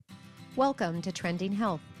Welcome to Trending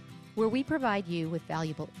Health, where we provide you with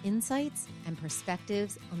valuable insights and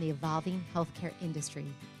perspectives on the evolving healthcare industry.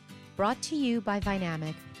 Brought to you by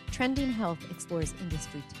Vynamic, Trending Health explores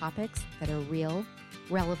industry topics that are real,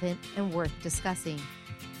 relevant, and worth discussing.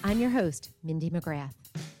 I'm your host, Mindy McGrath.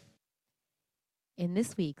 In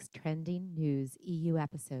this week's Trending News EU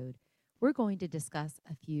episode, we're going to discuss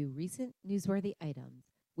a few recent newsworthy items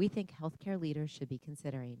we think healthcare leaders should be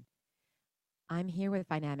considering. I'm here with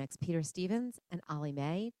Vynamic's Peter Stevens and Ollie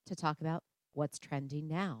May to talk about what's trending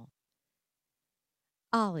now.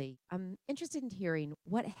 Ollie, I'm interested in hearing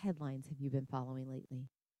what headlines have you been following lately?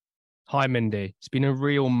 Hi, Mindy. It's been a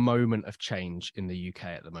real moment of change in the UK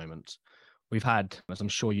at the moment. We've had, as I'm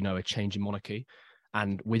sure you know, a change in monarchy.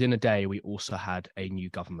 And within a day, we also had a new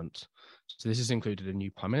government. So this has included a new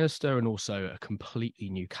prime minister and also a completely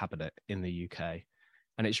new cabinet in the UK.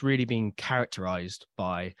 And it's really been characterized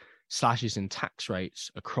by slashes in tax rates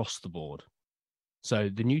across the board. So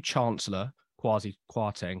the new Chancellor, Kwasi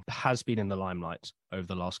Kwarteng, has been in the limelight over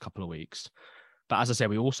the last couple of weeks. But as I say,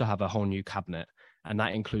 we also have a whole new cabinet, and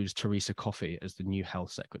that includes Theresa Coffey as the new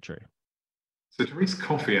health secretary. So Theresa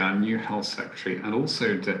Coffey, our new health secretary and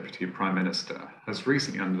also deputy prime minister, has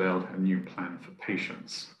recently unveiled a new plan for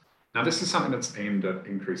patients. Now, this is something that's aimed at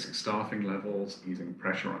increasing staffing levels, easing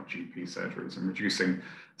pressure on GP surgeries, and reducing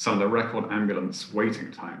some of the record ambulance waiting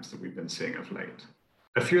times that we've been seeing of late.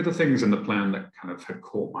 A few of the things in the plan that kind of had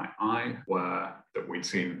caught my eye were that we'd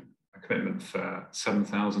seen a commitment for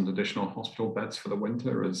 7,000 additional hospital beds for the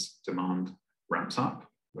winter as demand ramps up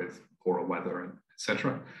with poorer weather,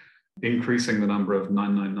 etc. Increasing the number of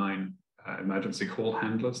 999 emergency call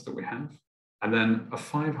handlers that we have. And then a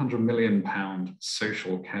 £500 million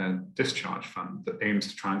social care discharge fund that aims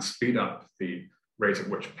to try and speed up the rate at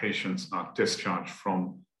which patients are discharged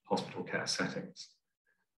from hospital care settings.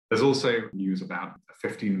 There's also news about a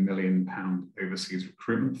 £15 million overseas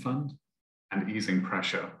recruitment fund and easing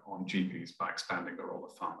pressure on GPs by expanding the role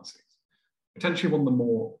of pharmacies. Potentially one of the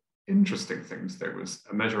more interesting things, though, was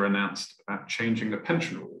a measure announced about changing the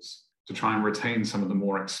pension rules to try and retain some of the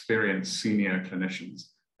more experienced senior clinicians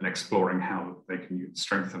and exploring how they can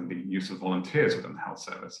strengthen the use of volunteers within the health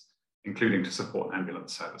service, including to support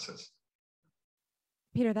ambulance services.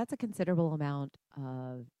 Peter, that's a considerable amount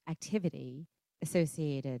of activity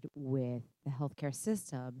associated with the healthcare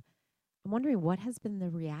system. I'm wondering what has been the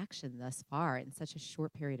reaction thus far in such a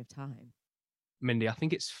short period of time? Mindy, I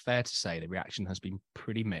think it's fair to say the reaction has been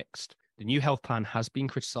pretty mixed. The new health plan has been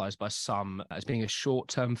criticised by some as being a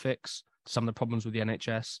short-term fix to some of the problems with the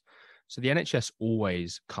NHS. So the NHS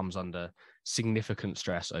always comes under significant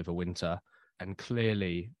stress over winter, and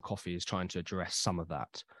clearly Coffey is trying to address some of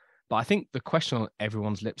that. But I think the question on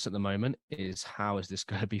everyone's lips at the moment is, how is this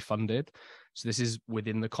going to be funded? So this is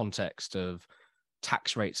within the context of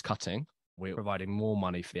tax rates cutting. We're providing more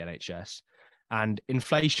money for the NHS. And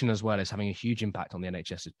inflation as well is having a huge impact on the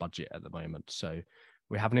NHS's budget at the moment. So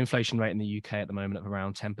we have an inflation rate in the UK at the moment of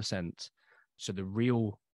around 10%. So the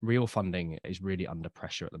real funding is really under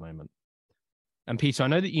pressure at the moment. And Peter, I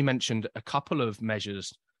know that you mentioned a couple of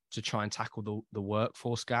measures to try and tackle the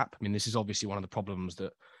workforce gap. I mean, this is obviously one of the problems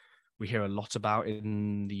that we hear a lot about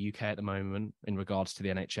in the UK at the moment in regards to the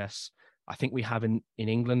NHS. I think we have in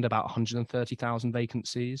England about 130,000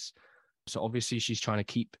 vacancies. So obviously she's trying to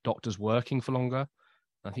keep doctors working for longer.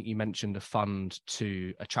 I think you mentioned a fund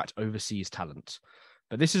to attract overseas talent.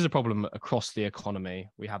 But this is a problem across the economy.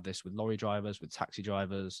 We have this with lorry drivers, with taxi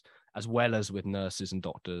drivers, as well as with nurses and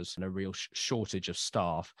doctors, and a real shortage of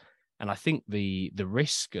staff. And I think the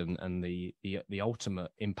risk and the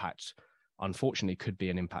ultimate impact, unfortunately, could be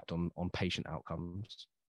an impact on patient outcomes.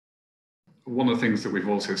 One of the things that we've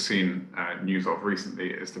also seen news of recently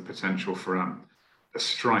is the potential for a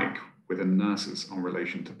strike within nurses on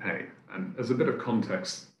relation to pay. And as a bit of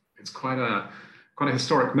context, it's quite a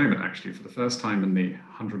historic moment, actually. For the first time in the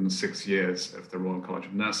 106 years of the Royal College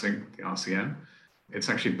of Nursing, the RCN, it's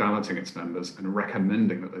actually balloting its members and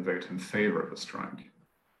recommending that they vote in favour of a strike.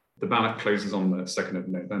 The ballot closes on the 2nd of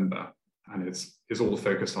November, and is all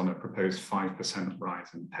focused on a proposed 5% rise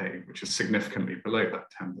in pay, which is significantly below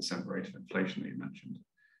that 10% rate of inflation that you mentioned.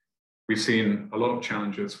 We've seen a lot of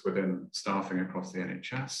challenges within staffing across the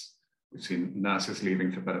NHS. We've seen nurses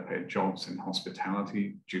leaving for better paid jobs in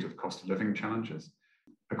hospitality due to the cost of living challenges.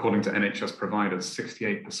 According to NHS providers,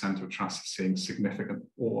 68% of trusts are seeing significant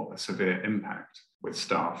or a severe impact with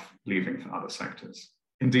staff leaving for other sectors.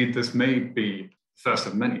 Indeed, this may be first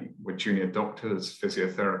of many, with junior doctors,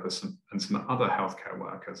 physiotherapists, and some other healthcare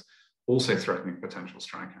workers also threatening potential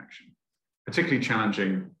strike action. Particularly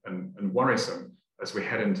challenging and worrisome as we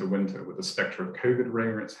head into winter with the spectre of COVID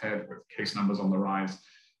rearing its head, with case numbers on the rise,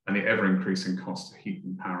 and the ever-increasing cost to heat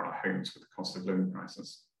and power our homes with the cost of living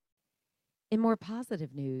crisis. In more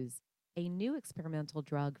positive news, a new experimental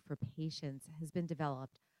drug for patients has been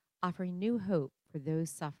developed, offering new hope for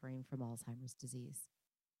those suffering from Alzheimer's disease.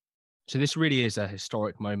 So this really is a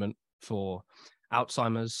historic moment for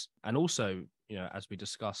Alzheimer's. And also, as we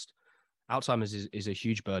discussed, Alzheimer's is a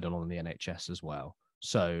huge burden on the NHS as well.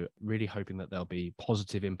 So really hoping that there'll be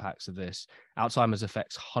positive impacts of this. Alzheimer's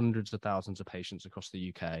affects hundreds of thousands of patients across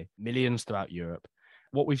the UK, millions throughout Europe.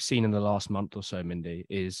 What we've seen in the last month or so, Mindy,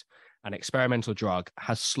 is an experimental drug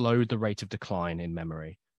has slowed the rate of decline in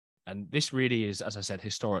memory. And this really is, as I said,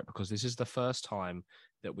 historic, because this is the first time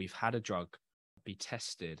that we've had a drug be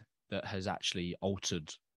tested that has actually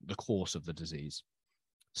altered the course of the disease.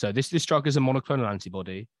 So this drug is a monoclonal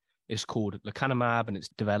antibody. It's called lecanemab, and it's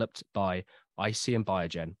developed by IC and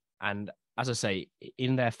Biogen. And as I say,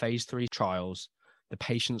 in their phase 3 trials, the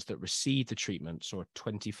patients that received the treatment saw a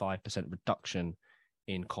 25% reduction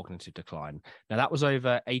in cognitive decline. Now, that was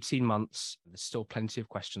over 18 months. There's still plenty of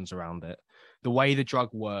questions around it. The way the drug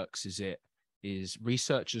works is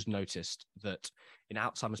researchers noticed that in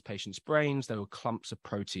Alzheimer's patients' brains, there were clumps of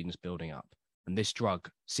proteins building up, and this drug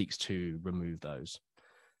seeks to remove those.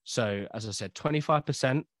 So, as I said,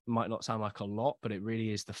 25% might not sound like a lot, but it really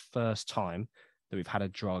is the first time that we've had a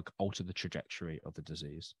drug alter the trajectory of the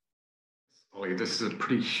disease. Ollie, this is a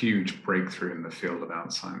pretty huge breakthrough in the field of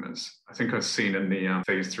Alzheimer's. I think I've seen in the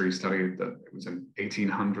phase 3 study that it was in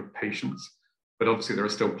 1,800 patients, but obviously there are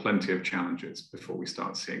still plenty of challenges before we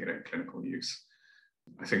start seeing it in clinical use.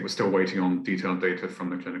 I think we're still waiting on detailed data from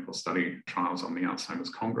the clinical study trials on the Alzheimer's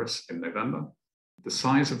Congress in November. The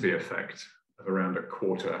size of the effect of around a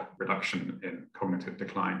quarter reduction in cognitive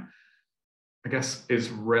decline, I guess, is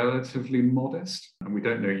relatively modest, and we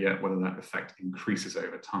don't know yet whether that effect increases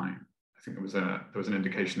over time. I think there was an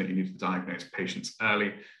indication that you need to diagnose patients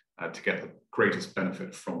early to get the greatest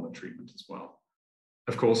benefit from the treatment as well.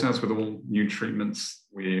 Of course, as with all new treatments,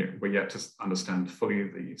 we're yet to understand fully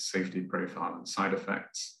the safety profile and side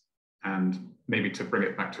effects. And maybe to bring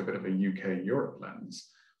it back to a bit of a UK-Europe lens,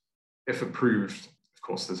 if approved, of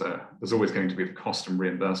course, there's always going to be the cost and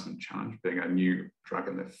reimbursement challenge being a new drug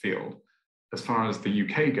in the field. As far as the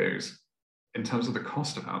UK goes, in terms of the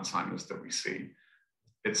cost of Alzheimer's that we see,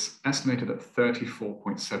 it's estimated at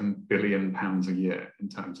 £34.7 billion a year in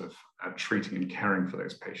terms of treating and caring for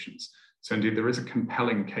those patients. So indeed, there is a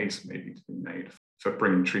compelling case maybe to be made for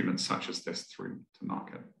bringing treatments such as this through to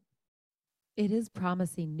market. It is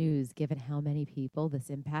promising news given how many people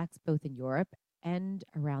this impacts both in Europe and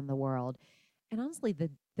around the world. And honestly,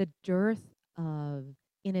 the dearth of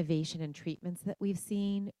innovation and treatments that we've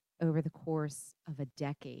seen over the course of a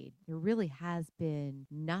decade, there really has been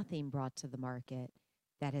nothing brought to the market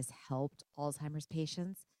that has helped Alzheimer's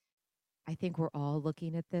patients. I think we're all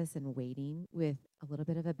looking at this and waiting with a little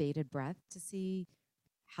bit of a bated breath to see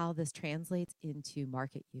how this translates into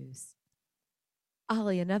market use.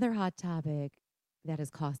 Ollie, another hot topic that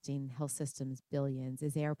is costing health systems billions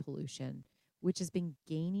is air pollution, which has been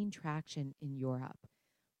gaining traction in Europe.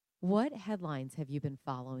 What headlines have you been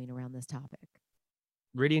following around this topic?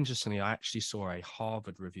 Really interestingly, I actually saw a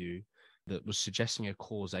Harvard review that was suggesting a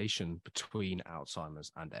causation between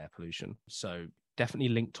Alzheimer's and air pollution. So definitely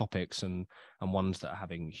linked topics and ones that are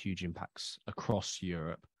having huge impacts across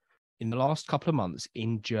Europe. In the last couple of months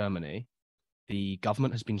in Germany, the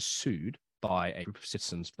government has been sued by a group of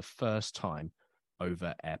citizens for the first time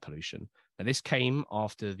over air pollution. Now, this came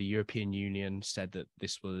after the European Union said that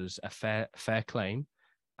this was a fair claim,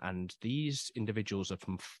 and these individuals are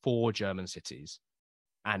from 4 German cities.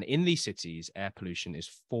 And in these cities, air pollution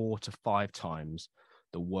is 4 to 5 times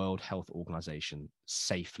the World Health Organization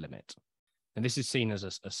safe limit. And this is seen as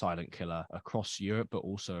a silent killer across Europe, but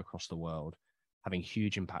also across the world, having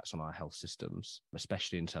huge impacts on our health systems,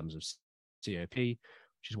 especially in terms of COP,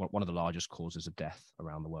 which is one of the largest causes of death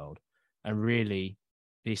around the world. And really,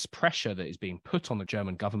 this pressure that is being put on the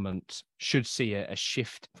German government should see a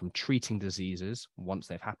shift from treating diseases once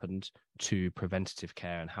they've happened to preventative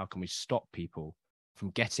care, and how can we stop people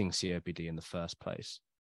from getting COPD in the first place.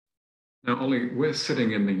 Now, Ollie, we're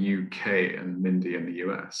sitting in the UK and Mindy in the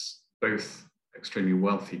US, both extremely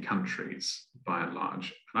wealthy countries by and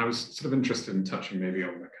large. And I was sort of interested in touching maybe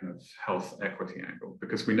on the kind of health equity angle,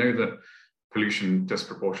 because we know that pollution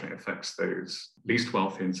disproportionately affects those least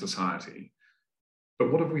wealthy in society.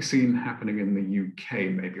 But what have we seen happening in the UK,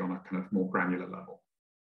 maybe on a kind of more granular level?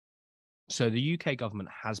 So the UK government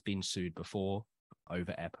has been sued before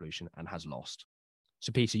over air pollution and has lost.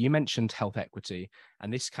 So Peter, you mentioned health equity,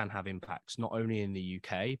 and this can have impacts not only in the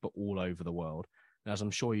UK, but all over the world. And as I'm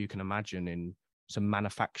sure you can imagine, in some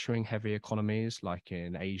manufacturing heavy economies like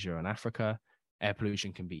in Asia and Africa, air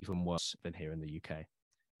pollution can be even worse than here in the UK.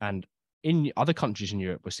 And in other countries in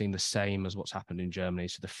Europe, we're seeing the same as what's happened in Germany.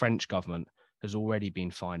 So the French government has already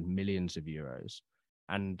been fined millions of euros.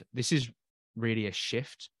 And this is really a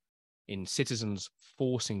shift in citizens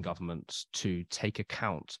forcing governments to take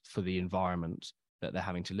account for the environment that they're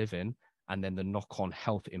having to live in, and then the knock-on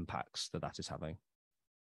health impacts that that is having.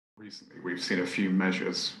 Recently, we've seen a few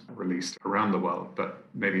measures released around the world, but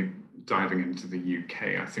maybe diving into the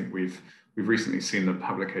UK, I think we've recently seen the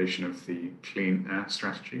publication of the Clean Air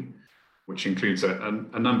Strategy, which includes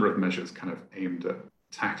a number of measures kind of aimed at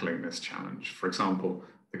tackling this challenge. For example,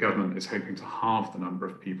 the government is hoping to halve the number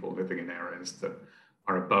of people living in areas that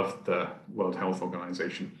are above the World Health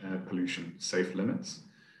Organization air pollution safe limits.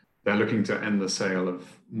 They're looking to end the sale of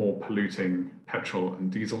more polluting petrol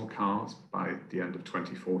and diesel cars by the end of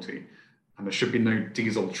 2040. And there should be no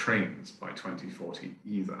diesel trains by 2040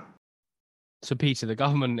 either. So, Peter, the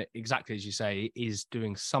government, exactly as you say, is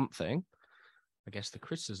doing something. I guess the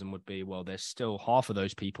criticism would be, well, there's still half of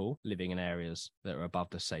those people living in areas that are above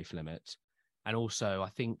the safe limit. And also, I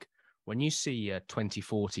think when you see a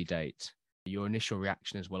 2040 date, your initial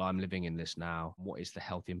reaction is, well, I'm living in this now. What is the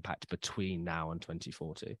health impact between now and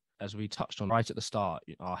 2040? As we touched on right at the start,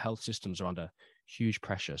 our health systems are under huge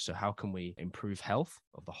pressure. So how can we improve health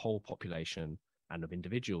of the whole population and of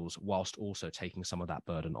individuals whilst also taking some of that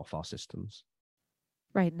burden off our systems?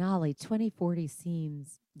 Right, Nolly, 2040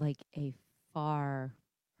 seems like a far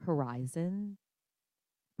horizon,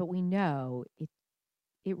 but we know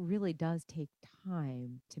it really does take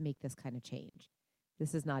time to make this kind of change.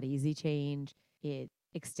 This is not easy change. It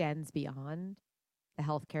extends beyond the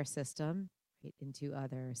healthcare system, right, into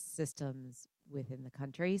other systems within the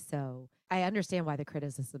country. So I understand why the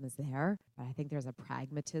criticism is there, but I think there's a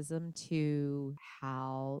pragmatism to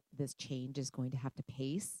how this change is going to have to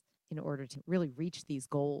pace in order to really reach these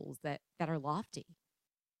goals that are lofty.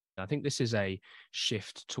 I think this is a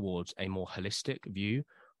shift towards a more holistic view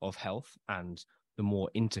of health and the more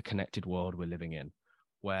interconnected world we're living in,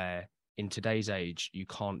 where in today's age, you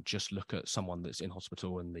can't just look at someone that's in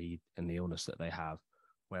hospital and the illness that they have,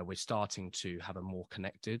 where we're starting to have a more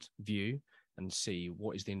connected view and see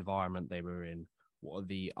what is the environment they were in, what are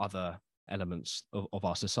the other elements of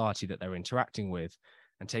our society that they're interacting with,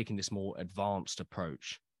 and taking this more advanced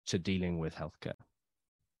approach to dealing with healthcare.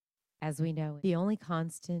 As we know, the only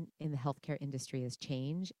constant in the healthcare industry is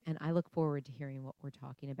change, and I look forward to hearing what we're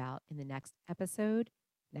talking about in the next episode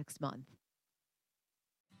next month.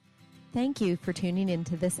 Thank you for tuning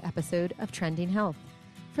into this episode of Trending Health.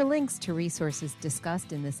 For links to resources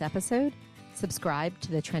discussed in this episode, subscribe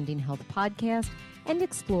to the Trending Health podcast and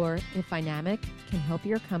explore if Vynamic can help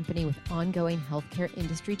your company with ongoing healthcare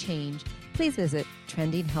industry change. Please visit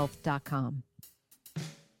trendinghealth.com.